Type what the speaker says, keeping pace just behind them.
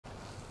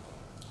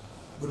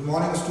Good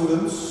morning,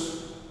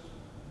 students.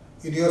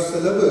 In your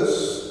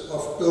syllabus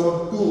of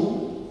term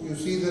 2, you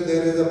see that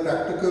there is a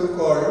practical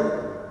called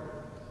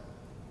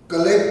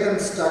collect and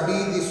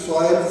study the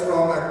soil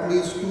from at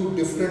least 2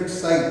 different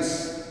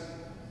sites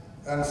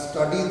and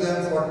study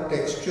them for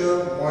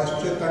texture,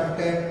 moisture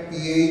content,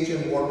 pH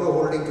and water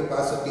holding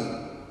capacity.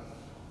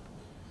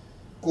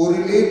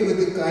 Correlate with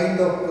the kind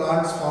of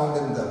plants found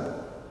in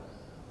them.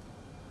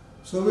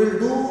 So we'll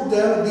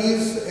do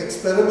these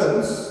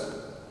experiments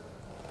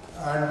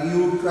and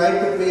you try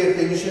to pay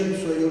attention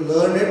so you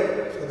learn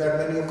it so that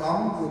when you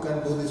come you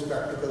can do these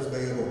practicals by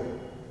your own.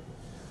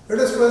 Let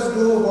us first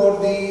do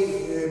about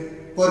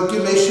the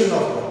percolation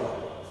of water.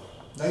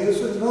 Now you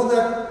should know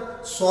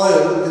that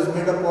soil is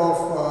made up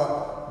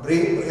of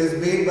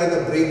made by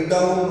the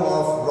breakdown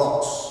of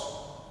rocks.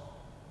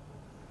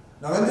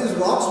 Now when these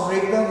rocks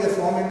break down, they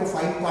form into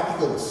fine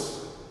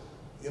particles.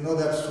 You know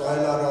that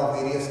soil are of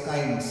various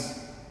kinds.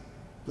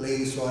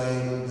 Clay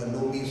soil, the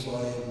loamy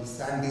soil,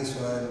 sandy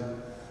soil.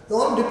 It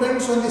all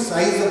depends on the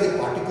size of the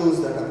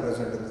particles that are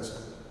present in the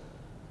soil.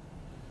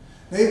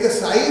 Now if the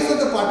size of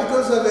the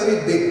particles are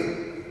very big,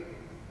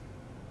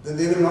 then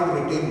they will not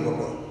retain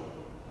water.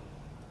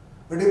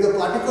 But if the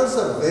particles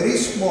are very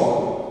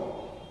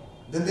small,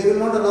 then they will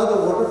not allow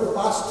the water to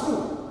pass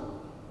through.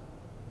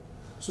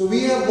 So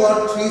we have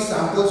got 3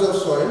 samples of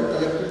soil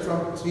collected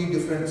from 3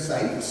 different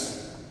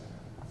sites.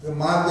 We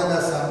mark them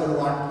as sample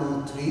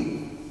 1, 2,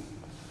 3.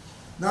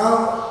 Now,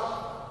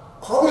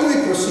 how will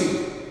we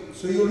proceed?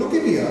 So you look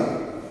in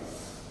here,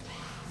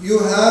 you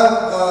have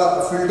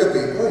a filter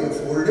paper, you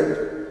fold it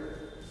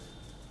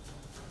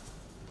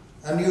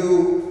and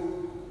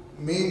you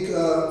make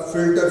a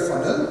filter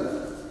funnel.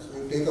 So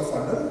you take a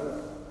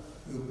funnel,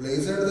 you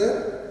place it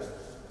there.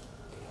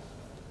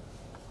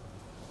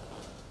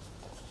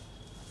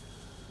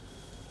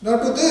 Now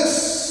to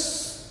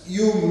this,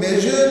 you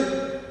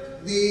measure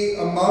the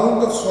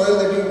amount of soil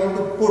that you want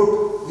to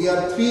put. We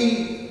have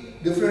 3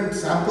 different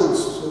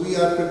samples, so we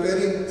are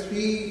preparing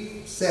 3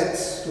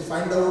 sets to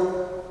find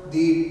out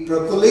the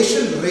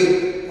percolation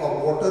rate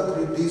of water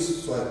through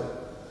this soil.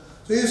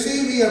 So you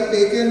see we have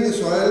taken the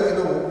soil in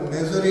a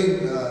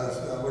measuring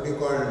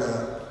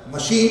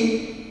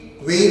machine,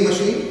 weighing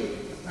machine,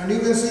 and you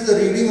can see the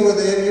reading over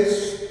there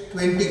is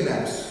 20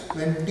 grams,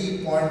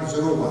 20.01,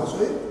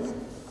 so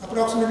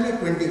approximately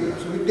 20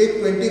 grams. So we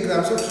take 20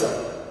 grams of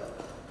soil.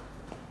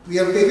 We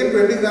have taken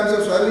 20 grams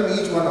of soil in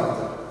each one of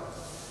them.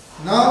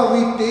 Now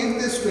we take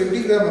this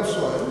 20 gram of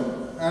soil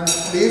and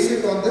place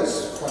it on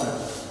this funnel.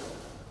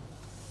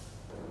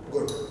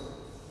 Good.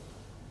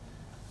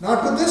 Now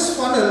to this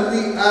funnel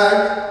we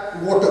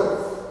add water,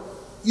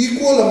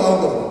 equal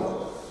amount of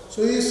water.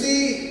 So you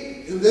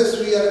see in this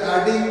we are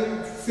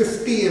adding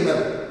 50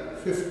 ml,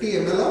 50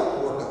 ml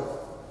of water.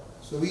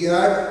 So we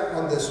add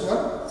on this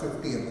one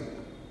 50 ml.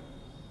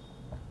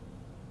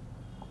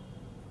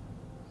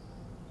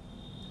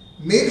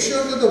 Make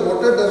sure that the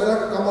water does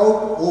not come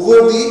out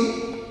over the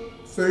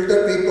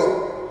filter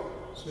paper.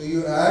 So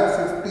you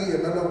add 50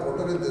 ml of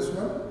water in this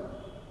one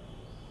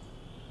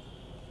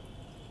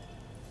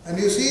and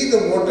you see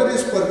the water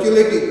is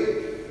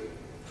percolating.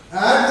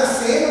 Add the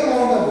same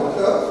amount of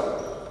water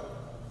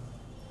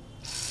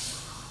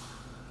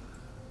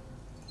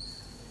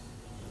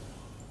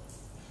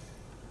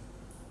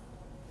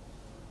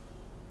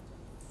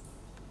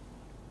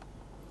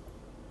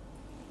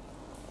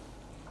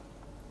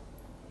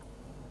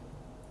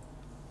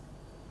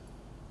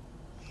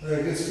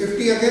right, it's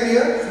 50 again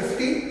here,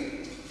 50.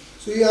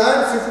 So you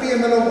add 50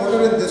 ml of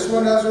water in this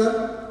one as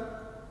well.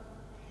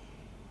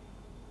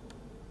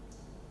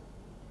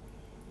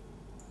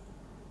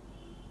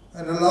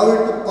 And allow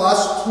it to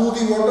pass through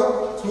the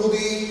water, through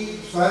the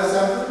soil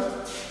sample.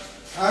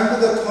 And to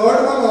the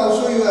third one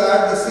also you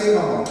add the same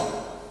amount.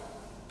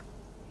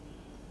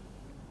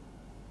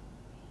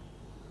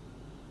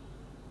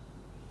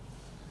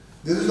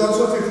 This is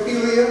also 50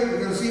 over here,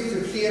 you can see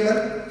 50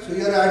 ml. So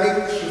you are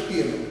adding 50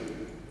 ml.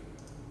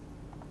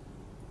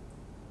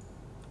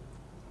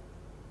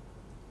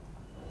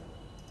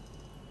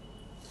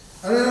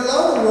 And then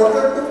allow the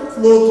water to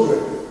flow through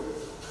it.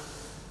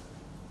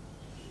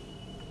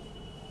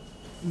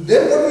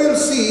 Then what we will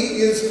see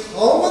is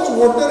how much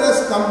water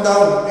has come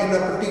down in a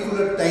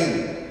particular time.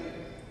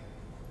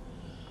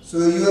 So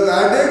you have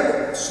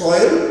added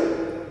soil,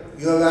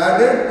 you have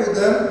added to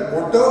them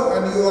water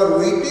and you are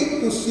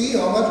waiting to see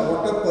how much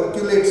water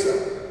percolates up.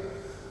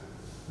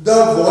 The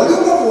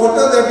volume of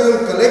water that you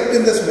will collect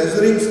in this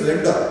measuring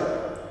cylinder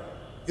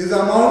is the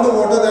amount of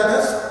water that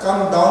has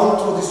come down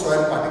through the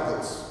soil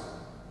particles.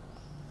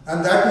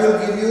 And that will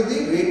give you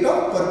the rate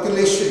of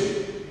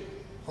percolation,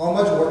 how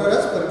much water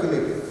has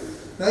percolated.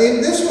 Now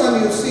in this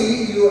one you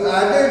see you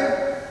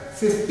added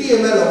 50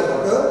 ml of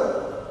water,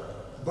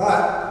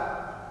 but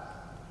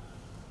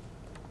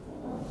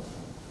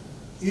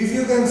if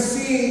you can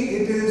see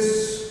it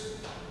is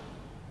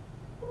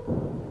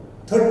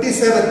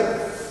 37.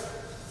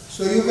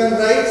 So you can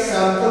write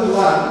sample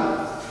 1,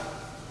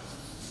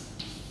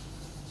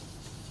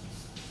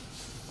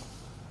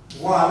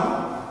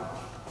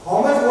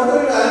 how much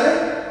water you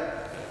added?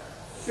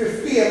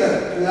 50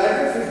 ml. You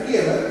added 50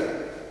 ml.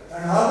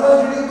 And how much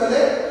did you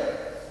collect?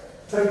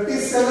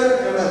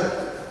 37 ml.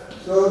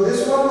 So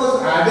this one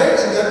was added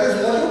and that is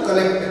what you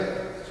collected.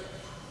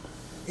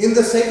 In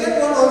the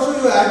second one also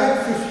you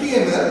added 50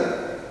 ml.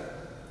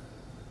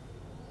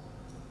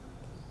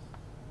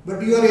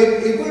 But you are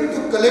able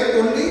to collect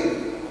only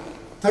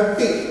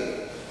 30.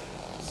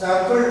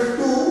 Sample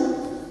 2,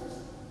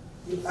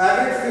 you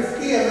added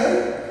 50 ml,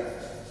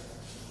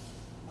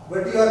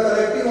 but you are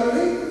collecting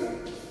only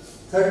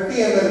 30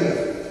 ml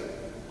here.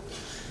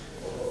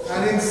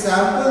 And in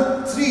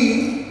sample 3,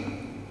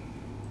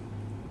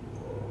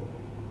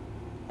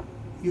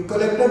 you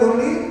collected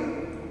only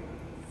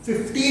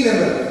 15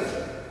 ml.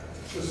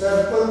 So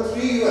sample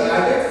 3 you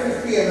added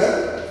 50 ml,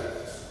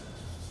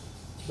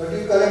 but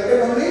you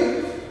collected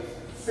only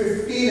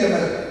 15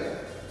 ml.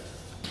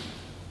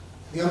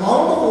 The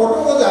amount of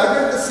water was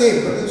added the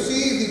same, but you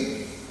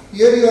see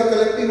here you are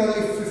collecting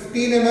only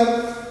 15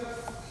 ml,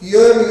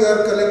 here you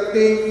are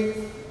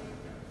collecting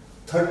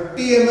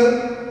 30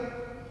 ml,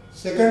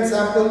 second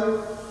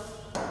sample,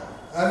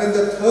 and in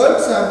the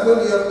third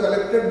sample you have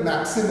collected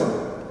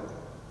maximum.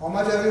 How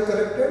much have you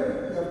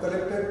collected? You have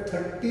collected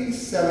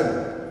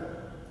 37.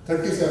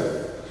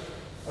 37.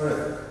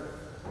 Alright.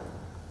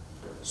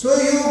 So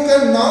you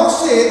can now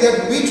say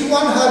that which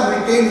one have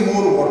retained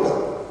more water.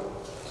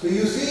 So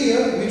you see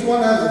here which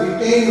one has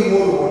retained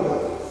more water.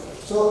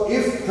 So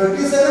if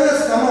 37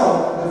 has come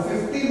out, the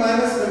 50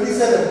 minus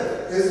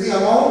 37 is the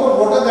amount of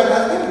water that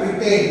has been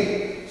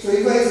retained. So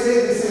if I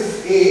say this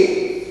is A,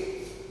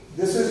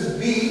 this is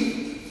B,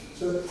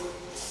 so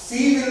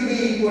C will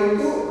be equal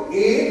to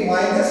A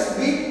minus B.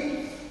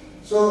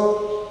 So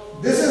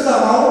this is the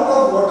amount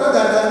of water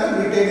that has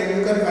been retained, and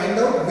you can find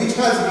out which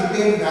has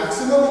retained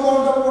maximum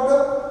amount of water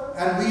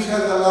and which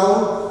has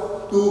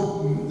allowed to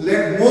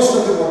let most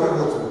of the water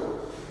go through.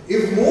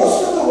 If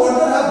most of the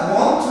water has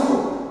gone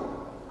through,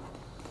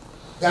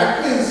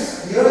 that means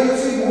here you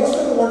see most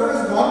of the water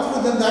has gone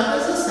through, then that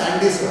is a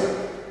sandy soil.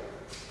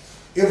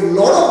 If a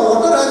lot of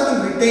water has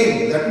been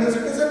retained, that means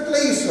it is a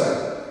clay soil.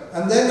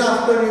 And then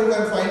after you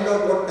can find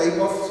out what type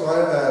of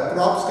soil,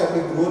 crops can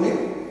be grown in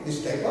this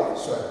type of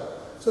soil.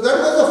 So that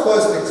was the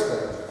first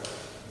experiment.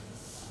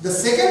 The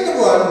second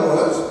one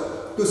was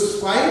to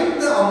find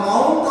the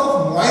amount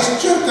of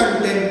moisture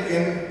content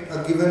in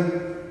a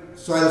given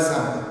soil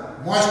sample.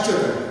 Moisture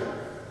content.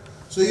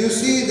 So you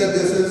see that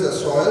this is a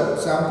soil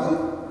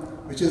sample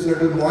which is a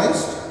little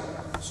moist.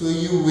 So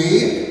you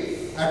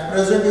weigh. At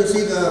present you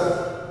see the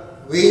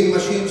weighing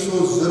machine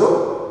shows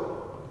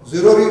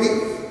zero reading.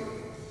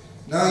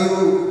 Now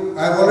I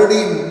have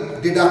already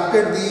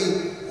deducted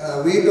the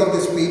weight of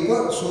this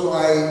paper, so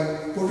I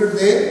put it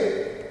there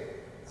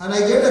and I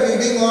get a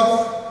reading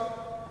of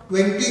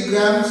 20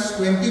 grams,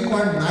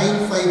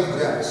 20.95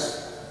 grams.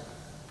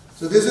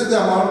 So this is the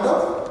amount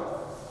of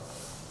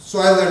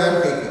soil that I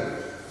am taking.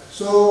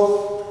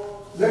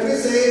 So let me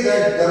say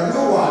that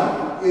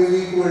W1 is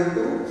equal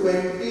to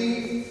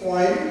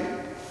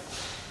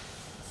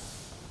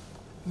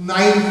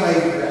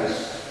 20.95 grams.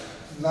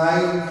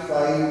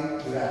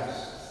 95 grams.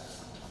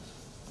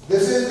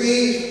 This is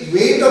the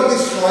weight of the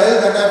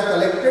soil that I have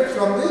collected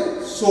from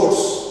the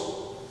source.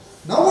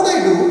 Now what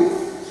I do,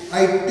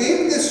 I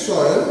take this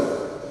soil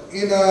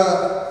in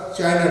a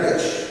china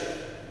dish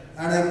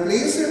and I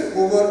place it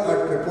over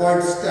a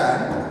tripod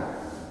stand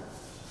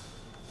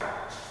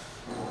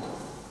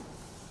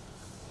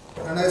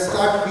and I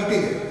start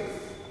heating it.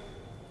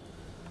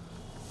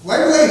 Why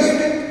do I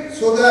heat it?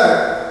 So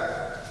that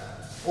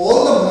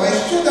all the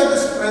moisture that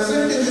is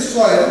present in the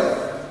soil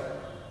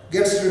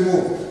gets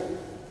removed.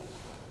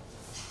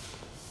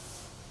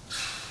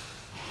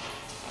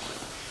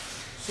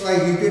 So I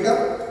heat it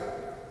up.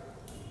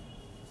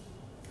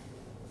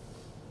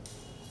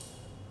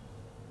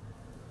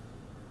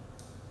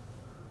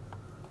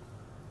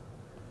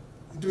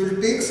 It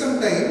will take some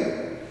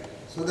time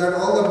so that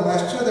all the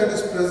moisture that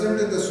is present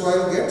in the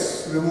soil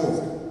gets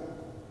removed.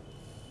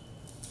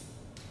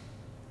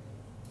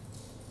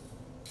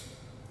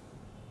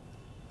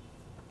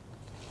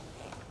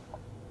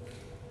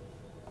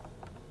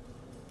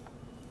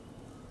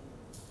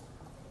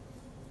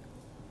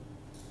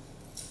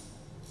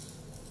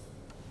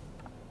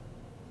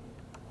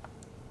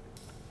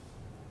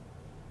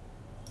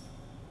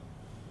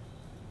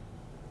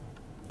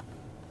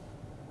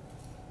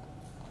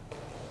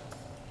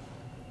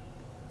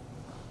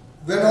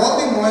 When all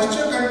the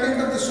moisture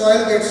content of the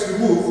soil gets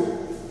removed,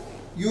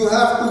 you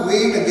have to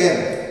weigh it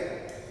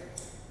again.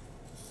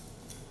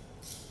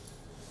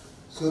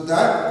 So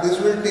that this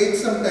will take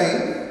some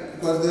time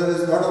because there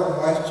is a lot of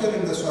moisture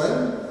in the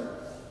soil.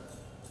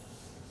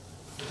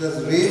 It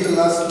has rained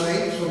last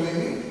night, so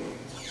maybe.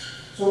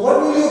 So what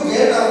will you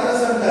get after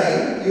some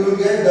time? You will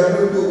get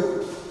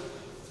W2.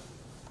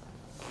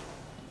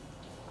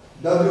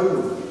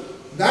 W2.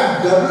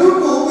 That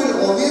W2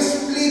 will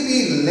obviously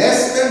be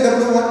less than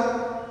W1.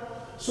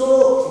 So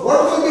what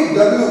will be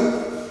W?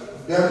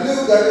 W,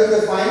 that is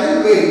the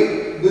final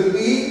weight, will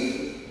be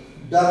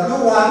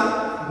W1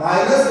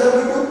 minus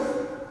W2,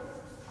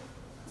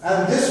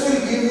 and this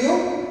will give you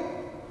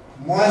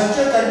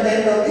moisture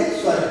content of the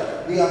soil,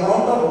 the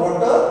amount of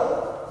water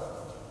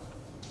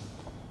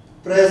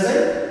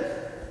present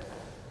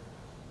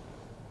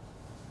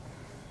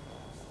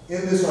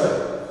in the soil.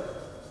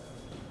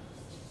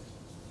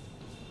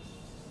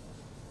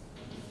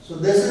 So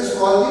this is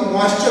called the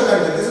moisture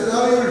content. This is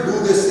how you will do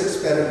this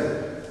experiment.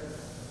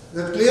 Is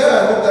that clear? I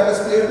hope that is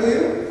clear to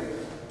you.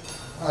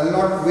 I will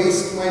not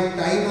waste my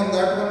time on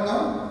that one now.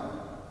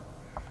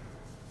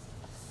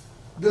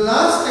 The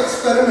last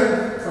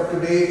experiment for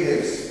today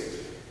is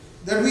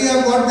that we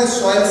have got this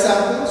soil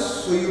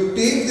samples. So you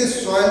take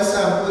this soil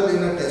sample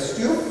in a test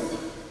tube.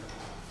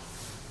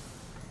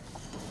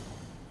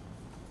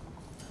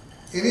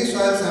 Any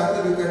soil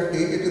sample you can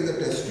take it in the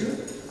test tube.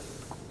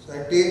 So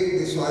I take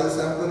the soil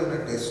sample in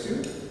a test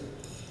tube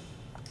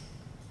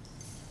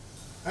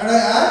and I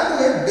add to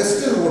it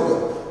distilled water.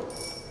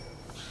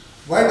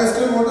 Why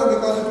distilled water?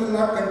 Because it will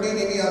not contain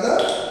any other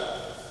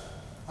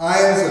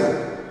ions in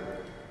it.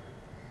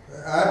 I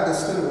add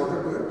distilled water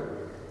to it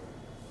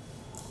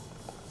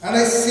and I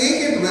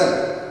shake it well.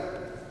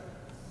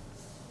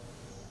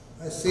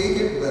 I shake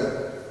it well.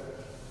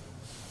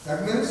 That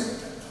means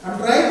I am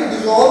trying to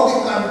dissolve the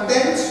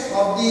contents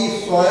of the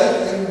soil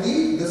in the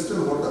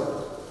distilled water.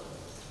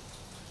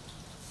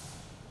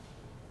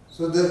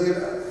 So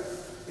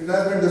it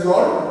has been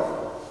dissolved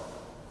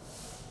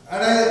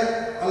and I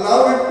allow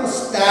it to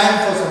stand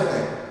for some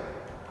time.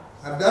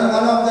 I have done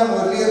one of them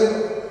earlier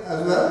as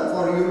well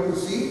for you to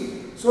see.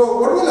 So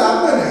what will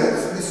happen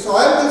is the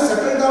soil will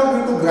settle down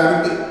due to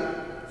gravity.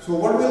 So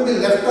what will be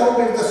left out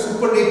is the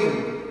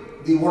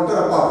supernatant, the water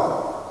above.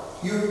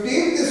 You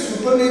take this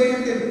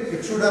supernatant,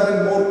 it should have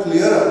been more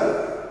clearer.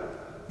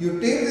 You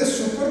take this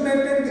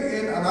supernatant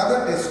in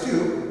another test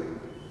tube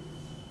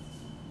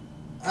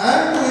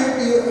and to it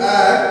you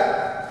add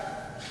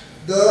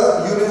the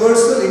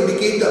universal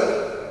indicator,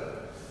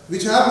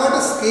 which have got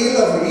a scale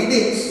of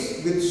readings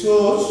which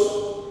shows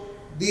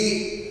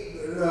the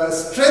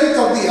strength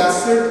of the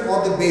acid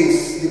or the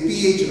base, the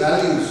pH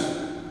values.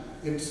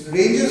 It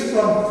ranges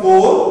from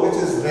 4, which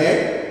is red,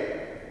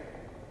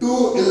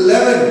 to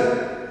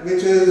 11,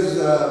 which is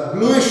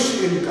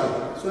bluish in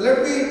color. So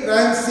let me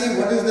try and see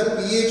what is the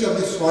pH of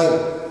the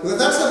soil, because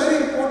that's a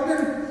very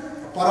important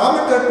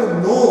parameter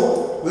to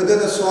know whether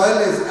the soil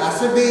is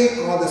acidic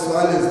or the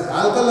soil is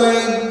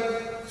alkaline,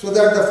 so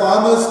that the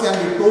farmers can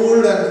be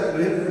told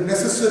and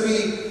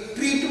necessary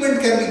treatment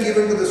can be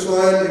given to the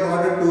soil in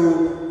order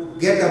to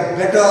get a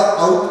better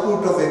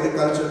output of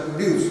agriculture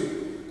produced.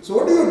 So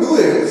what you do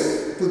is,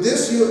 to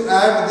this you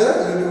add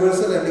the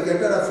universal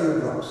indicator, a few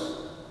drops.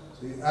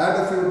 So you add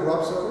a few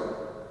drops of it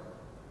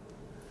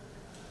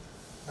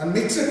and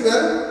mix it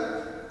well.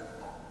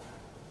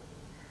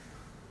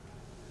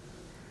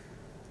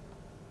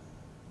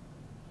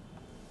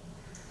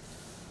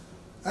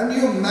 And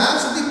you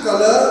match the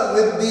color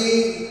with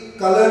the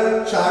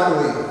color chart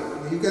over here.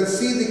 You can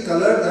see the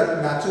color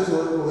that matches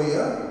over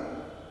here.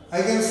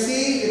 I can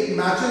see it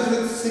matches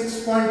with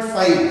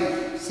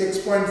 6.5.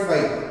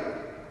 6.5.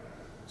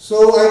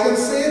 So I can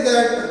say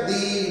that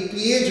the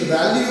pH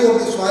value of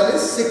the soil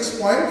is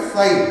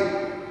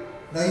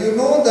 6.5. Now you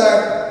know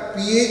that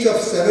pH of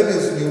 7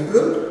 is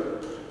neutral.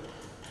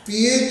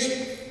 pH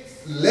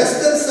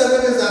less than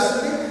 7 is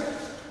acidic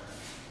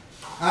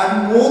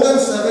and more than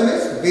 7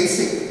 is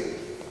basic.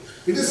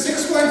 It is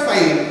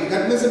 6.5,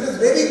 that means it is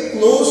very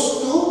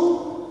close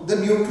to the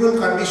neutral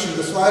condition.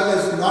 The soil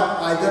is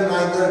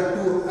neither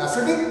too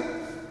acidic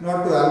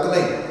nor too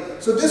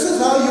alkaline. So this is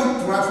how you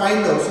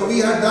find out. So we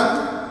had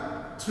done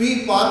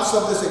 3 parts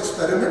of this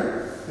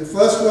experiment. The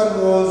first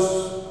one was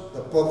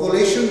the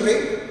percolation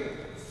rate.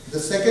 The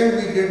second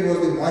we did was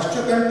the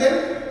moisture content.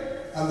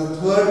 And the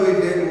third we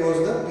did was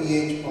the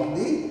pH of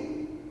the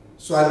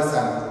soil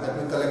sample that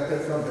we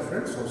collected from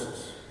different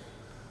sources.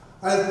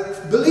 I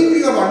believe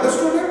you have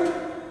understood it,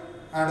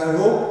 and I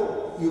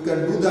hope you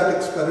can do that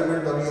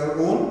experiment on your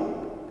own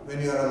when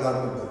you are a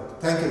learner.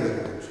 Thank you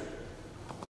very much.